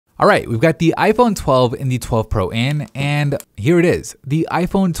All right, we've got the iPhone 12 and the 12 Pro in, and here it is, the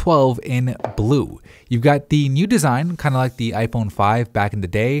iPhone 12 in blue. You've got the new design, kind of like the iPhone 5 back in the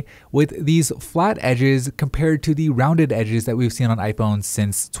day, with these flat edges compared to the rounded edges that we've seen on iPhones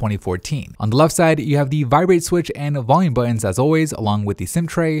since 2014. On the left side, you have the vibrate switch and volume buttons as always, along with the SIM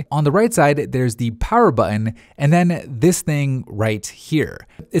tray. On the right side, there's the power button, and then this thing right here.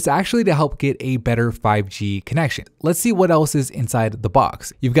 It's actually to help get a better 5G connection. Let's see what else is inside the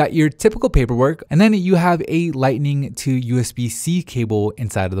box. You've got your typical paperwork, and then you have a Lightning to USB-C cable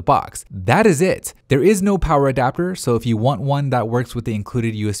inside of the box. That is it. There is no power adapter, so if you want one that works with the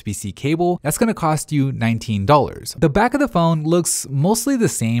included USB-C cable, that's going to cost you $19. The back of the phone looks mostly the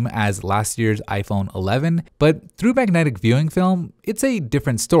same as last year's iPhone 11, but through magnetic viewing film, it's a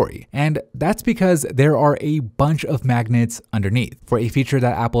different story. And that's because there are a bunch of magnets underneath for a feature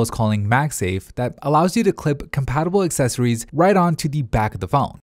that Apple is calling MagSafe that allows you to clip compatible accessories right onto the back of the phone.